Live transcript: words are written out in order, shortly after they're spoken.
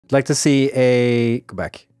I'd like to see a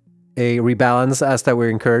rebalance, as that we're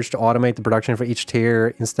encouraged to automate the production for each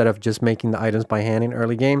tier instead of just making the items by hand in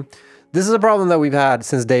early game. This is a problem that we've had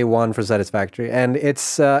since day one for Satisfactory, and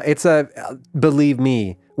it's believe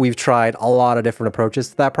me, we've tried a lot of different approaches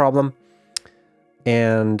to that problem,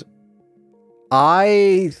 and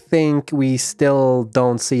I think we still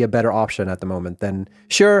don't see a better option at the moment than,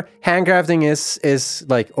 sure, handcrafting is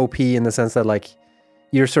like OP in the sense that like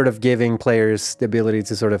you're sort of giving players the ability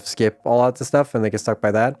to sort of skip all out the stuff and they get stuck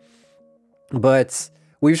by that. But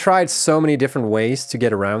we've tried so many different ways to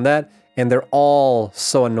get around that, and they're all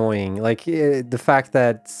so annoying. Like the fact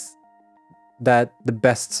that the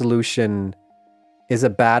best solution is a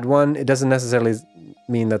bad one, it doesn't necessarily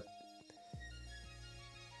mean that...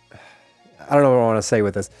 I don't know what I want to say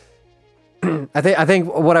with this. I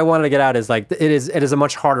think what I wanted to get at is like it is a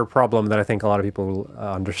much harder problem than I think a lot of people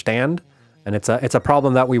understand, and it's a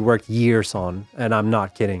problem that we worked years on, and I'm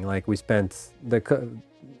not kidding. Like we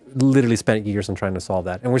literally spent years on trying to solve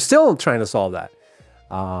that, and we're still trying to solve that.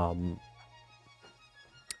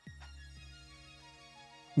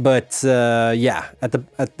 Yeah,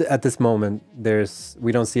 at this moment,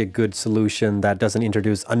 we don't see a good solution that doesn't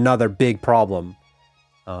introduce another big problem.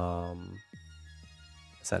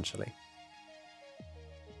 Essentially.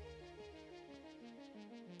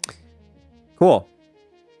 Cool.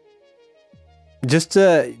 Just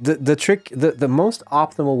the trick, the most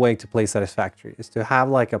optimal way to play Satisfactory is to have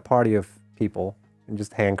like a party of people and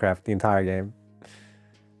just handcraft the entire game.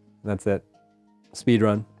 That's it.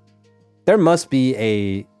 Speedrun. There must be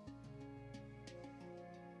a...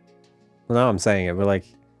 Well, now I'm saying it, but like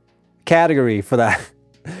category for that.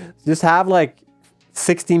 Just have like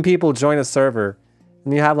 16 people join a server,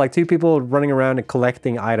 and you have like 2 people running around and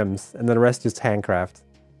collecting items, and then the rest just handcraft.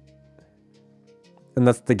 And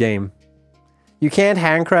that's the game. You can't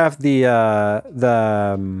handcraft the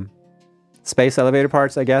space elevator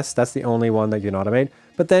parts, I guess. That's the only one that you can automate.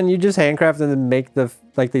 But then you just handcraft and then make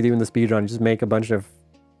like they do in the speedrun. Just make a bunch of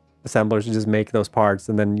assemblers and just make those parts,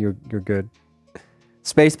 and then you're good.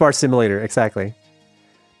 Spacebar simulator, exactly.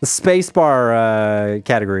 The spacebar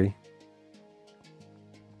category.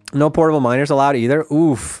 No portable miners allowed either.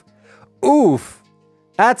 Oof. Oof.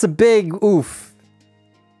 That's a big oof.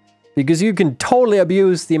 Because you can totally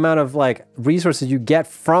abuse the amount of like resources you get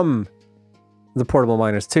from the portable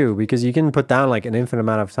miners too. Because you can put down like an infinite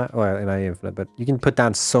amount of time. Well, not infinite, but you can put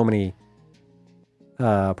down so many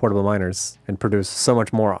portable miners and produce so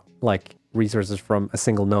much more like resources from a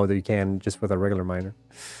single node that you can just with a regular miner.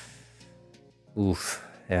 Oof.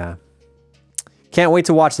 Yeah. Can't wait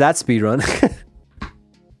to watch that speedrun.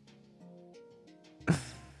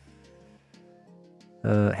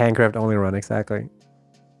 Handcraft only run, exactly.